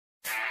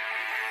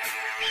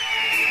Yo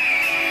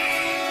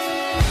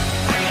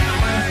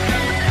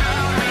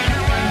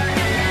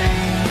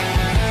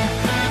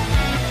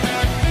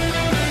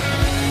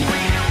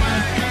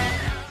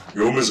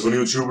mensen van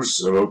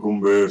YouTubers en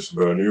welkom weer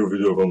bij een nieuwe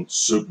video van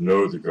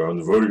Subnautica. In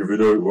de vorige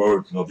video wou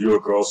ik naar die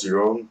locatie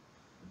gaan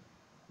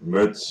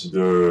met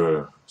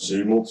de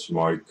C-mod,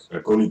 maar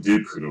hij kon niet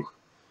diep genoeg.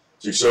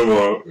 Dus ik zou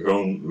wel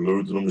gaan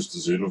looten om eens te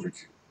zien of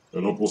ik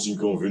een oplossing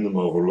kon vinden,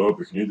 maar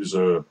voorlopig niet. Dus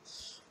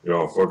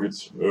ja, fuck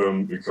it.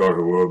 Ik ga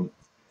gewoon...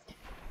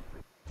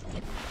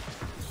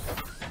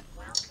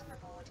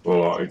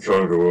 Voilà, ik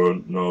ga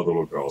gewoon naar de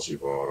locatie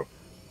varen.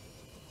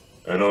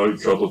 En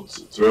ik ga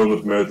tot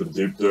 200 meter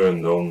diepte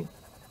en dan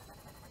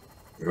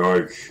ga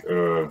ik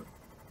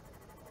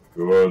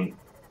gewoon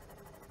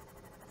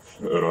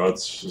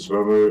eruit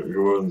zwemmen,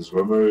 gewoon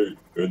zwemmen. Ik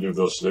weet niet of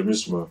dat slim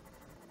is, maar...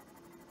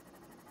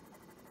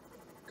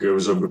 Oké, we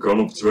zijn bekend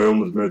op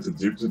 200 meter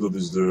diepte, dat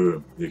is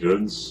de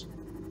grens.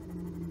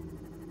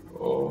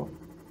 Oh.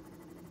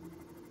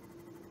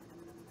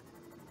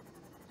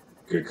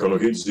 Oké, ik ga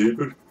nog iets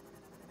dieper.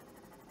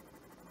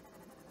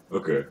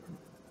 Oké.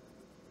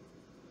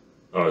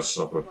 Ah,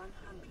 snappen.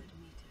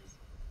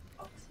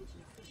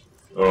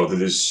 Oh, dit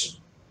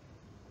is...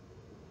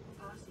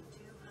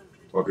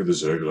 Pakken de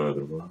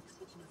zeegeleider, man.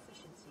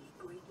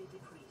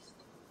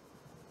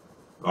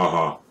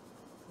 Aha.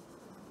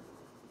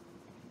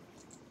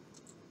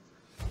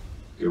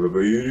 Oké, we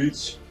hebben hier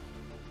iets.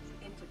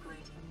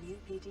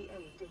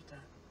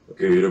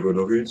 Oké, hier hebben we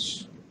nog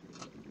iets.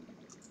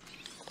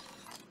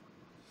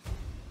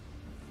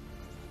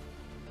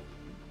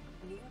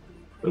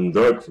 Een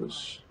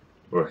duikvis.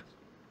 Wacht.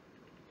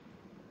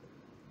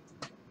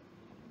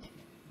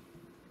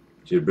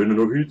 Is hier binnen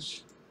nog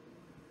iets?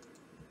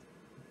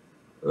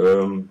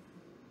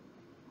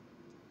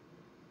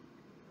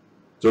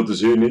 Zo te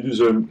zien niet, dus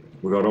we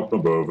gaan rap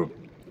naar boven.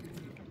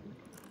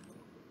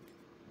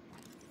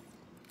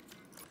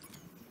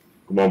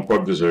 Kom aan,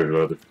 pak de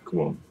zeegeleider.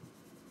 Kom aan.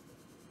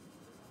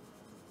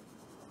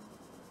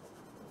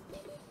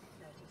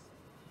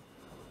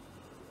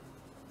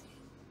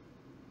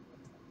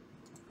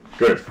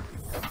 Oké.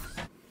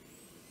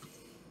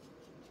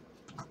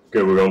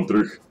 Oké, we gaan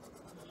terug.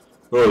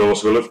 Oh, dat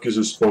was wel even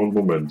een spannend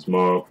moment,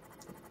 maar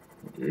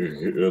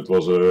het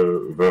was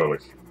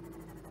veilig.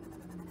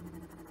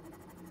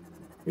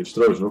 Hier is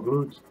trouwens nog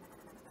loot.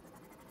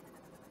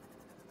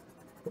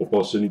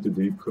 Oppassen, niet te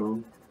diep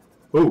gaan.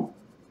 Oh!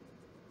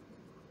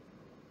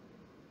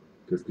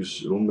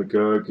 Even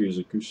rondkijken, is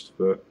de kust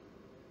bij.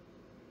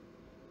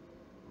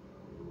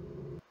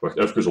 Wacht,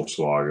 even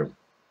opslagen.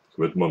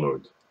 Je weet maar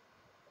nooit.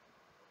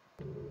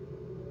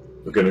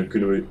 Oké, dan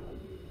kunnen we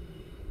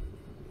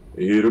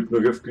hier ook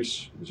nog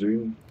even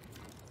zien.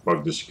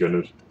 Pak de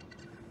scanner.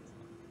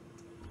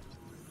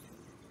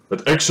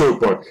 Het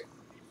exopak.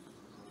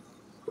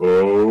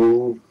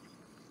 Oh.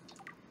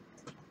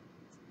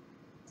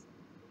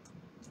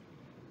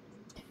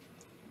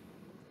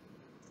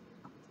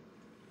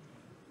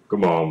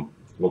 Kom aan,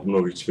 laat me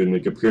nog iets vinden.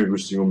 Ik heb geen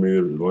goesting om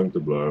hier lang te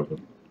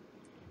blijven.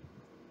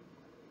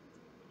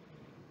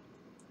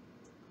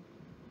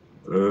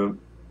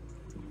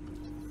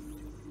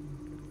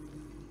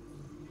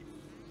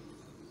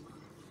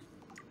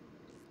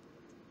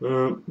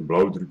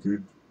 Blauwdruk.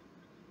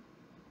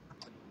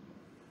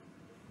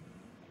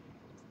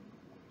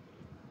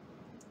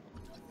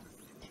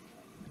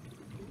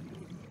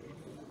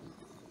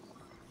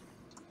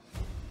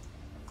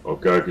 Oh,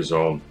 kijk eens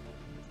aan.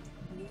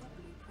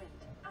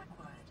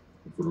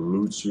 Hoeveel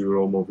loot zullen we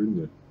allemaal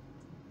vinden?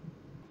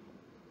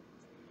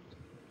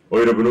 Oh,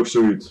 hier hebben we nog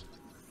zoiets.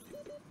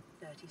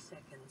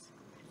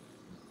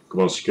 Kom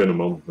aan, scannen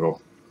man,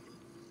 rap.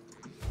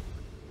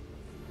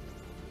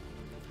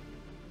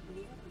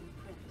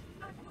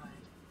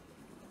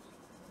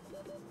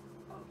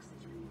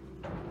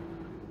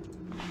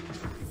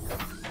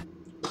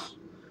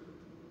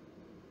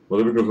 Wat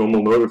heb ik nog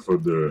allemaal nodig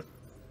voor de...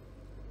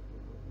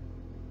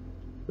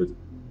 Het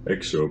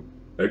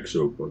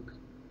exopak.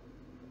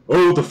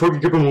 Oh, what the fuck,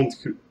 ik heb hem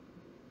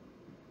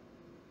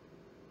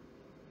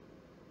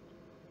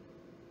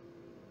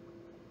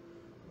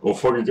Oh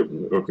fuck, ik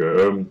heb...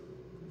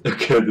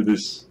 Oké, dit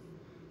is...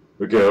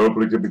 Oké,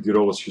 hopelijk heb ik hier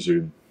alles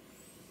gezien.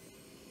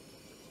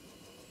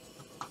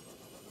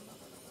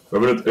 We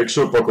hebben het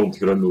exopak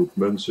ontgrendeld,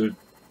 mensen.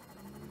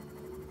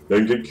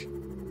 Denk ik.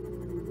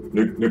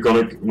 Nu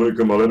moet ik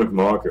hem alleen nog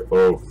maken.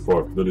 Oh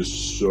fuck, dat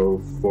is zo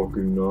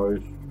fucking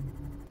nice.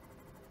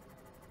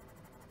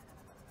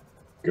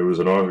 Oké, we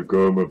zijn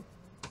aangekomen.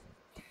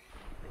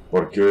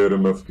 Parkeer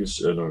hem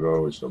even en dan gaan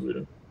we eens naar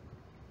binnen.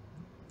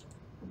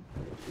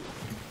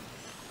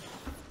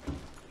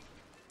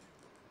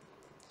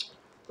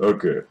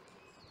 Oké.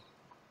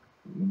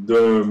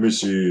 De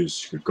missie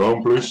is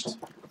geaccomplished.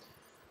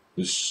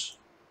 Dus,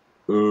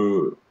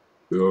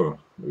 ja,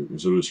 we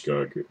zullen eens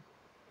kijken.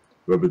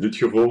 We hebben dit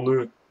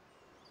gevonden.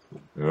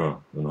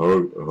 Ja, een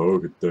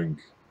hoge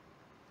tank.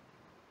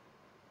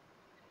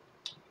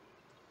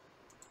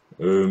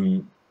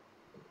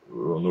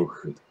 Wat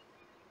nog? Het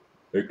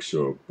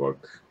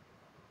exopak.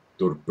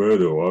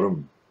 Torpedo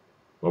arm.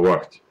 Maar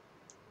wacht.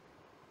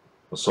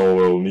 Dat zal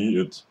wel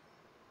niet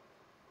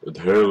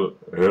het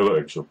hele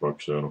extra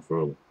pak zijn, of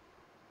wel?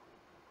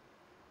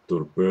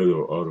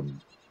 Torpedo arm.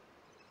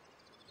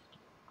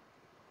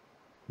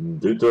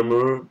 Dit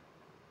hebben we.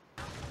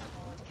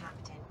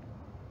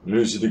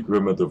 Nu zit ik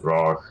weer met de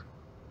vraag.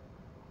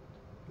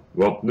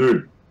 Wat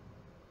nu?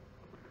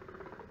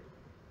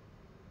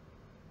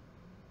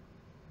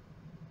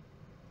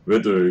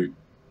 Weet je,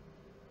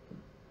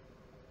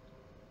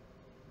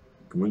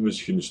 ik moet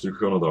misschien een stuk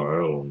gaan naar dat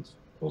eiland.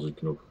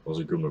 Als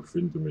ik hem nog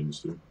vind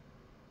tenminste.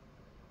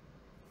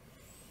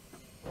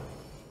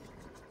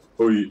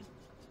 Oei.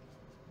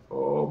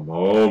 Oh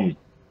man.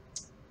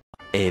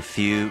 A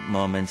few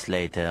moments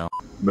later.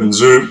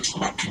 Mensen,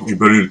 ik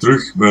ben hier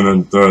terug. Ik ben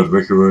een tijd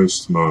weg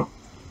geweest, maar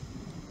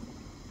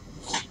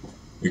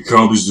ik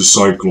ga dus de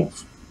Cyclop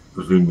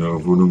vinden,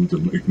 of hoe noemt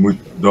hem? Ik moet,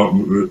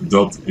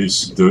 dat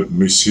is de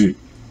missie.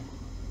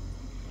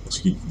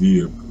 Als ik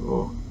die heb,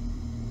 oh.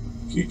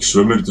 Ik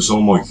zwem hier tussen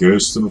allemaal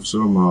geesten of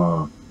zo,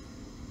 maar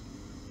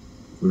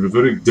voor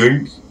zover ik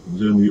denk,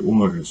 zijn die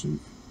onagressief. Ik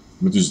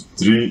moet dus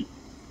drie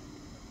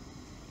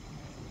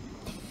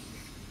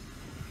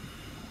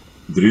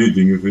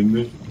dingen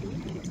vinden.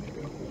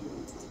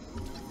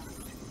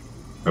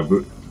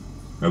 Hebben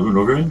we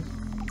nog één?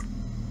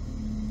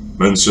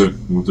 Mensen,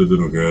 we moeten er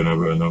nog één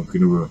hebben en dan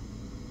kunnen we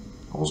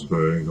als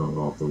bij gaan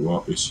laten.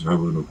 Wat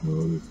hebben we nog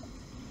nodig?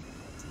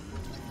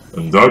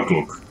 Een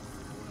duikklok.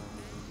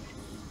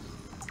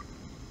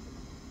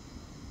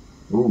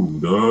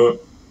 Oeh, daar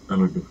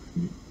heb ik nog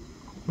niet.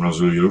 Maar dan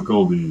zullen hier ook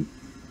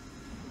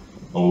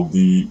al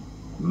die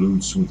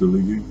loots moeten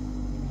liggen.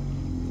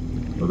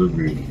 Wat heb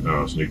je? Ja,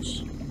 dat is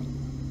niks.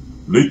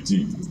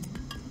 Lithium.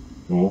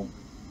 Oh,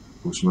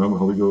 volgens mij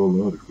had ik dat wel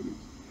nodig voor dit.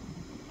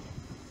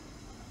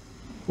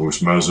 Volgens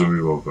mij zijn we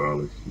hier wel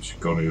veilig, dus ik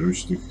kan hier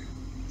rustig.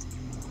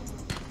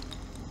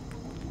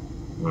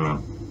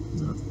 Ja.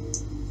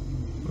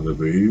 Wat hebben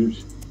we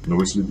hier? Nog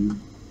eens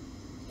lithium.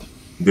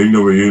 Ik denk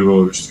dat we hier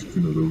wel rustig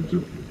kunnen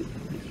looten.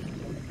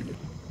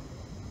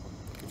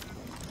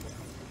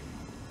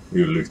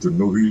 Hier ligt er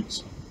nog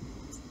iets.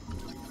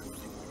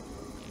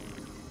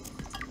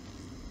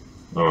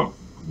 Ah,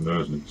 daar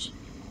is niks.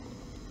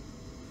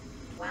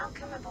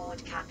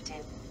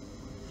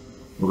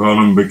 We gaan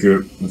een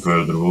beetje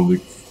verder, want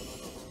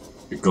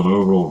ik kan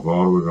overal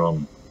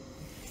varen.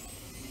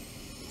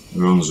 We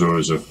gaan zo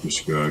eens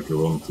even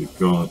kijken, want ik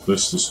kan het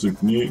beste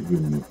stuk niet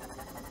vinden.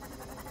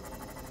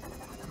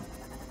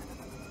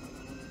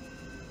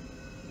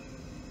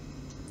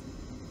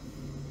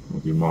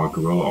 Want die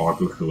maken wel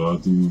akelig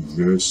geluid, die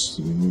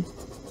geestdingen.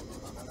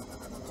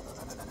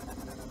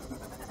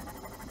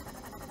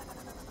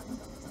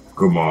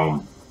 Kom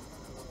aan.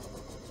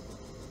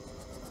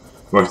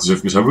 Wacht eens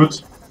even, hebben we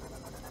het?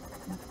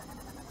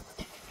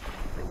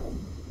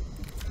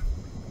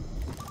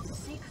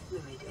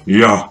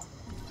 Ja,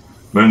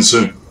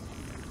 mensen.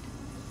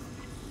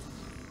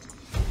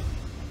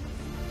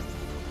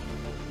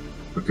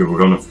 Oké, we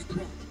gaan even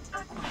terug.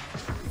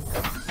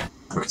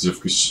 Wacht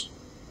eens even.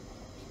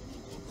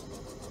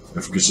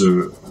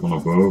 Even van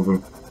naar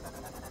boven.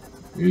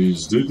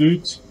 Is dit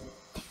het?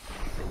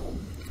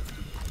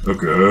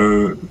 Oké,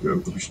 ja,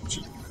 dat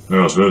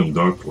is wel een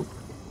duikklok.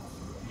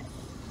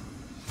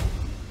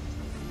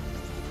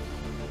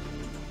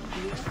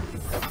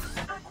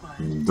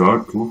 Een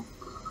duikklok.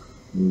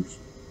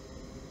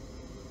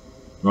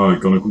 Ah, die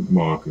kan ik ook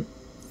maken.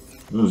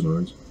 Dat is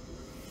nice.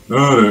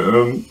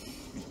 Nee,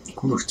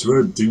 ik moet nog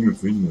 2 dingen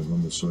vinden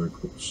van de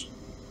Cyclops.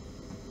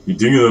 Die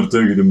dingen daar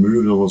tegen de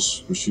muur, dat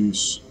was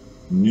precies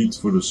niet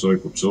voor de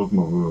Cyclops zelf,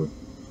 maar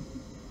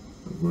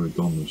voor iets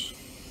anders.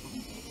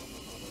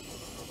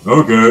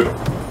 Oké.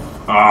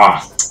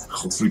 Ah,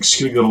 godver, ik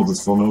schrik er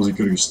altijd van als ik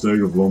ergens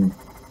tegen vlam.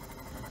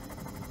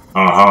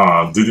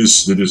 Aha, dit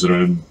is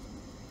Rijn.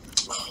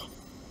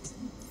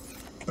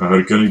 Dat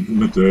herken ik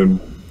meteen.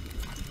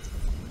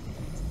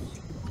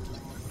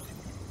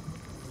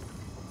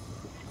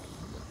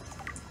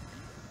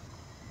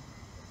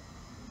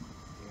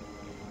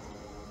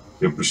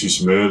 Ik heb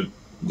precies meer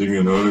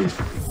dingen nodig.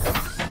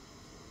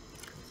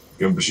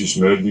 Ik heb precies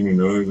meer dingen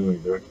nodig dan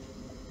ik dacht.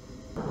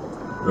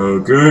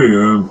 Oké,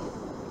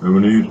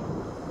 hebben we hier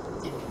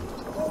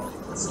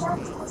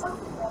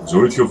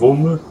zoiets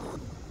gevonden?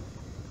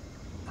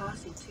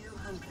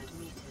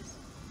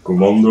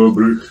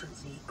 Commandobrug.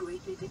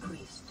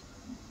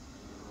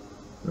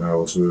 Ja,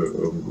 was we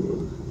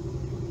overbodig.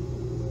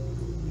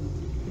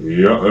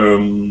 Ja,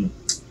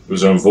 we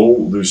zijn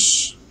vol,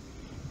 dus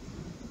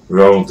we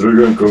gaan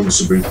terug en komen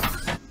subiet.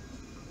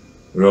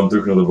 We gaan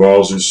terug naar de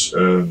basis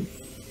en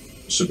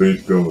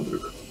subiet komen we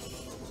terug.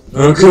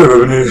 Oké, we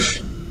hebben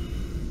hier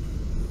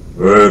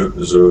weer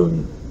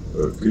zo'n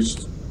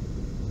kist.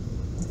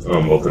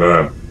 Een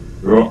batterij.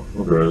 Ja,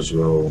 oké, dat is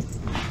wel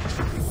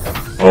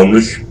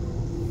handig.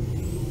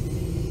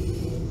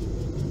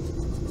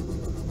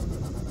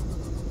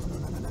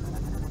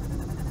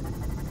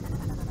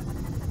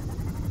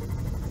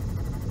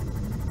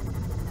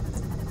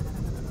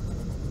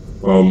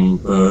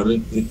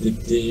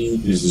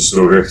 Het is dus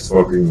toch echt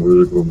fucking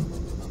moeilijk om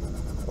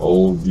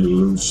al die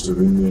loots te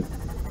vinden.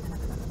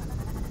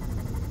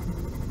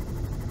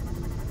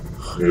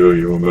 Ja,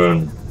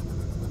 jongen.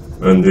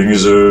 Mijn ding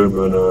is,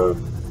 mijn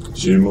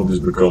Gmod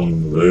is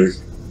bekend leeg.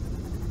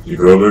 Ik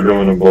hoop dat ik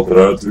mijn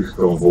batterij terug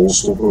kan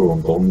volstoppen,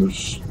 want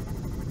anders...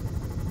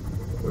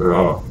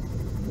 Ja.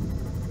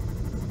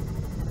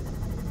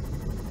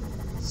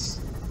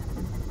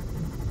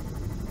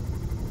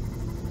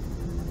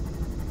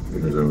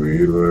 Dan zijn we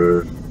hier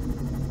weer.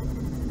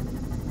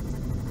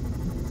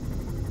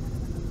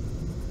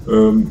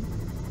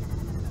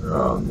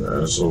 Ja, nee,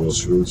 dat zal wel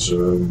goed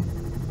zijn.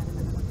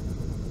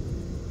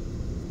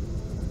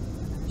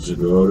 Zit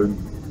daarin?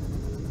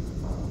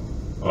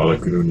 Ah, dat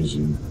kunnen we niet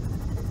zien.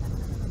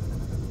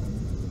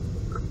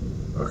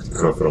 Wacht, ik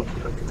ga even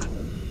opkijken.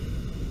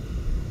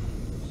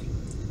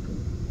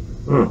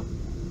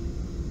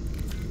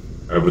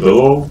 Hebben we dat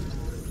al?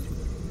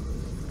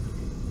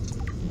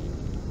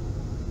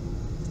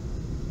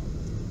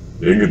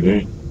 Ik denk het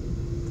niet.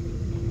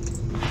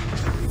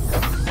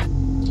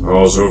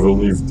 Ah, zoveel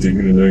nieuwe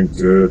dingen in één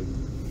keer.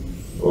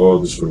 Oh,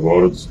 het is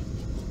verwarrend.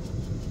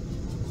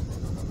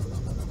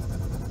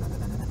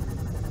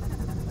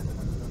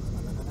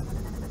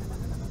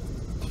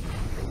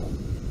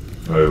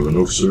 Hebben we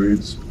nog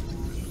zoiets?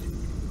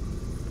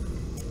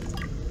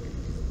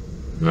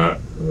 Nee,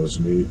 dat is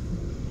niet.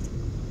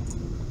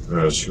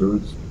 Nee, dat is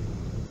goed.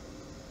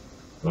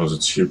 Dat is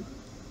het schip.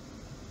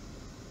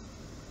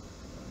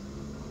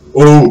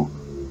 Oh!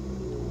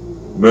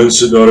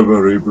 Mensen, daar hebben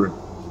een Reaper.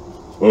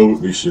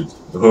 Holy shit.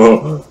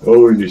 Oh,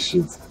 holy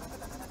shit.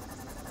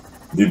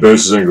 Die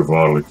beesten zijn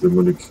gevaarlijk. Daar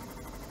moet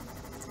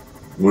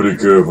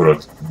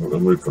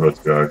ik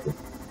vooruit kijken.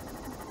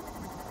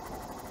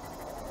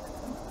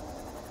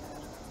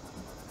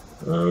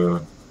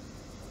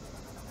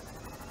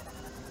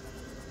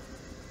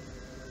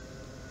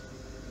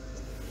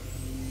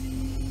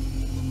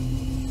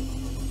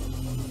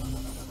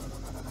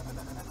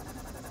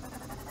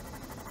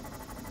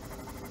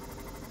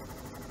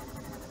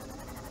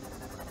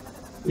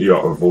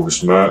 Ja,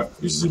 volgens mij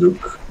is dit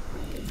ook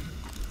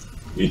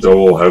iets dat we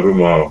al hebben,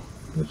 maar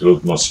ik wil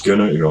het maar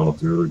scannen. Ja,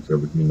 natuurlijk,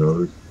 heb ik niet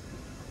nodig. 6.5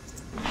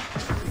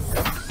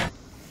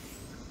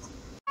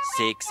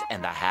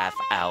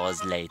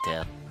 hours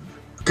later.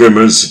 Oké,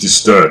 mensen, het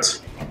is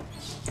tijd.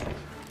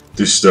 Het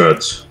is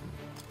tijd.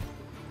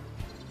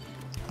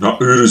 Na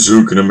uren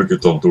zoeken heb ik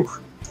het dan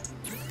toch.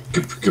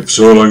 Ik heb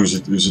zo lang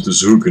zitten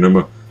zoeken, hè,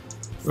 maar...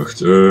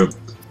 Wacht,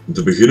 om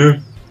te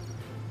beginnen...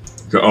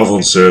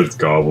 Geavanceerd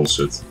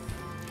kabelset.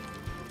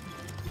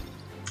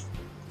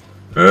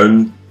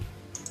 En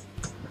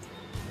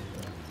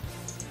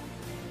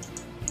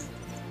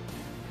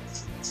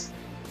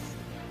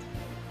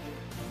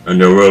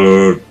jawel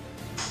hoor,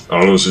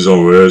 alles is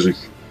aanwezig.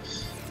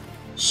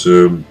 Dus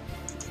we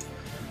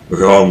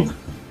gaan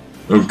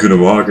hem kunnen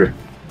maken.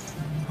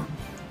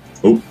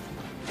 Oh,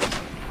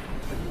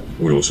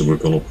 dat zit er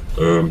kan op.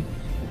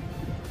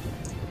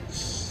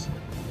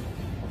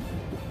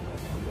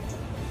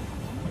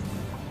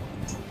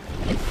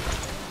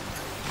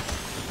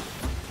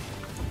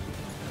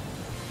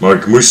 Maar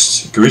ik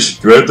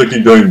weet dat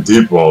ik dat in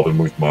diepwater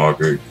moet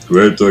maken. Ik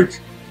weet dat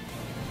ik...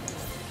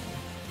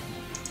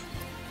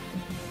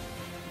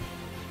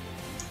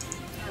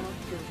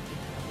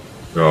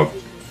 Ja.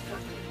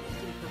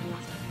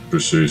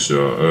 Precies,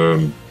 ja.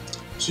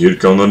 Dus hier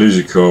kan dat niet, dus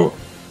ik ga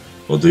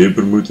wat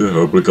dieper moeten.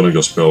 Hopelijk kan ik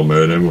dat spel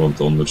meenemen, want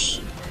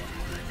anders...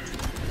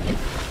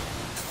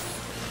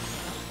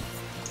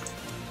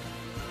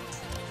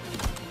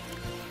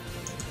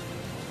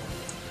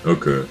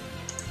 Oké.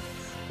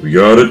 We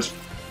got it.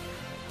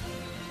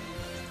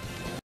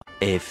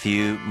 A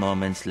few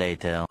moments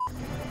later.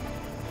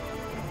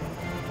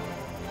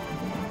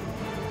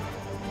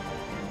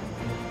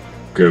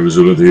 Oké, we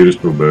zullen het hier eens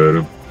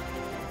proberen.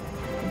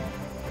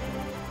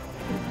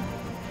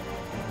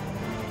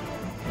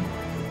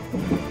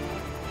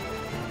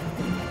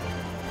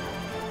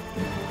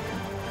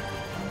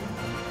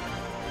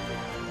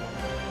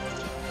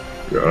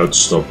 Ja,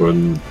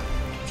 uitstappen.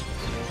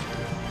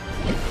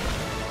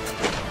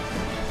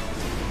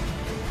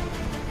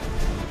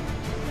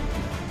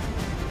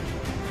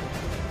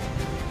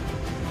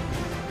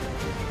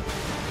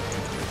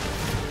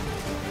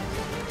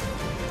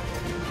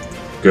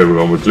 Oké, we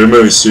gaan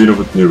beklimmen en zien of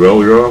het nu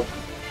wel gaat.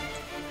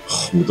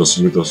 Oh,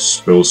 moet dat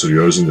spel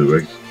serieus in de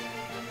weg.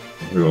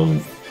 We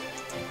gaan...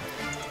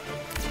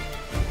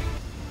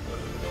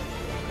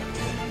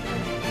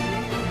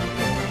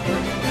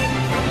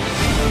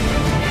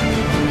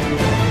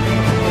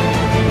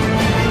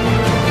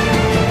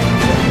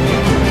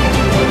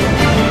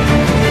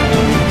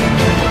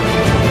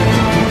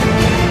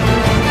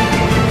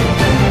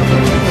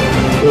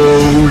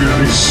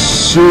 Holy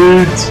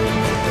shit!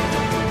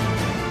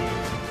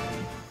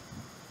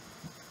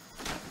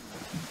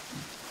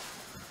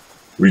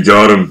 We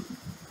got him.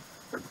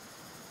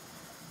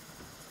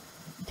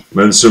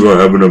 Mensen, we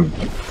hebben hem.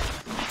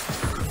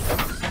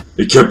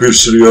 Ik heb hier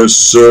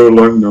serieus zo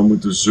lang naar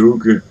moeten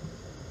zoeken.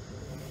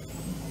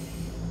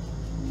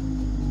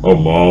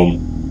 Oh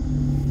man.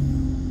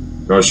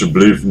 Ga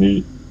alsjeblieft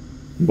niet...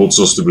 Bots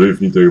alsjeblieft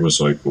niet tegen mijn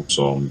cyclops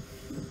aan.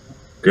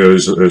 Oké,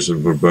 hij is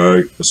er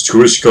voorbij. Als het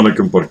goed is, kan ik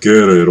hem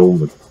parkeren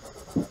hieronder.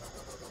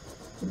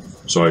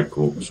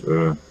 Cyclops.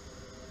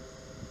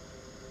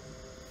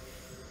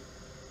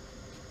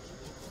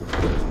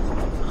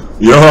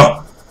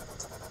 Ja!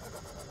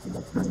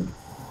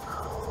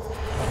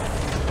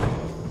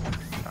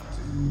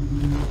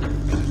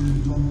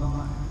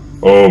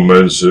 Oh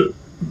mensen,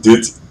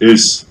 dit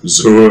is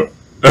zo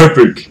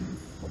epic!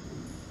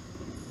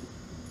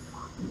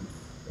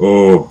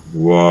 Oh,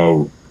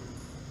 wauw.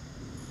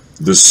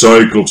 De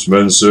Cyclops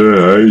mensen,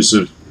 hij is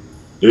er.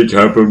 Ik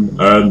heb hem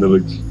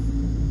eindelijk.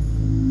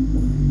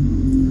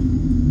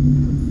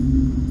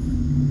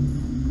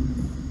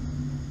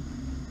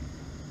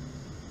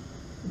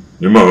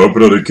 Nu maar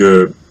hopen dat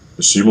ik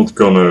dus iemand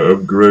kan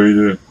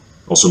upgraden.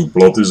 Als hem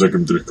plat is, dat ik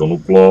hem terug kan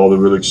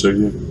opladen, wil ik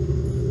zeggen.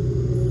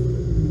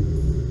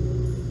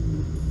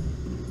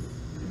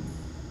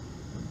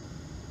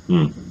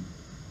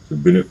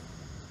 Zit binnen.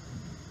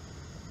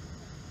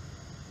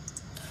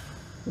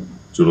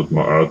 Zullen we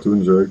het maar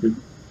uitdoen, zeker?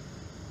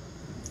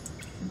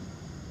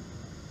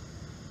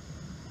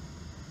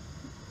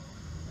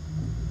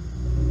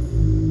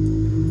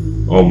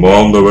 Oh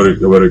man, dat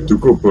werkt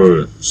ook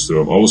op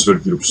stroom. Alles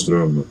werkt hier op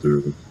stroom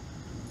natuurlijk.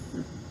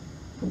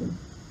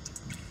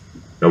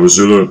 Ja, we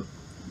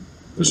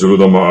zullen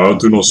dat maar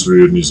uitdoen als we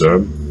hier niet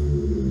zijn.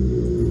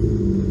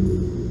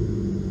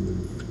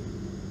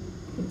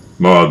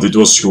 Maar dit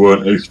was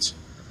gewoon echt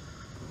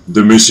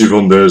de missie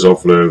van deze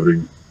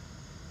aflevering.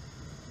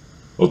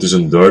 Het is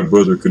een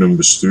duikboot, we kunnen hem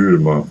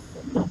besturen, maar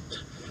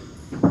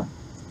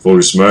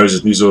volgens mij is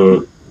het niet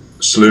zo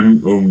slim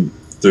om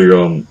te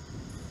gaan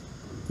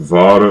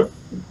varen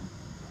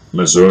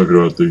met zo'n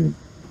groot ding. Ik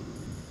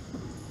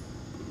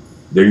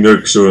denk dat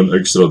ik zo'n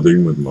extra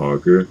ding moet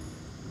maken.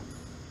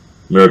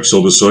 Maar ja, ik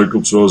zal de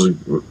Cyclops wel eens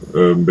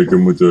een beetje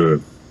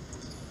moeten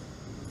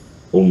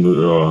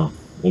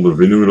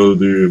ondervinden hoe dat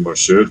die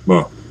marcheert.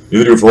 Maar in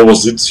ieder geval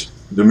was dit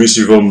de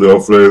missie van de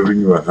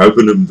aflevering. We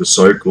hebben hem, de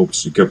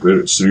Cyclops. Ik heb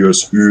er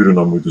serieus uren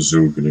aan moeten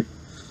zoeken.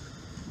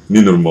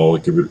 Niet normaal,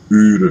 ik heb er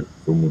uren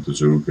voor moeten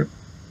zoeken.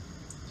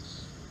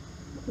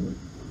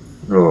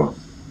 Ja.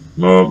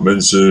 Maar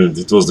mensen,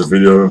 dit was de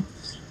video.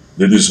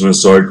 Dit is mijn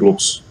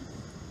Cyclops.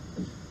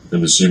 En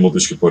de Seamod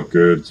is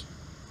geparkeerd.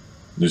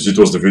 Dus dit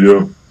was de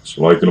video. Dus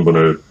like en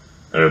abonneer.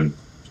 En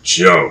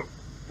ciao.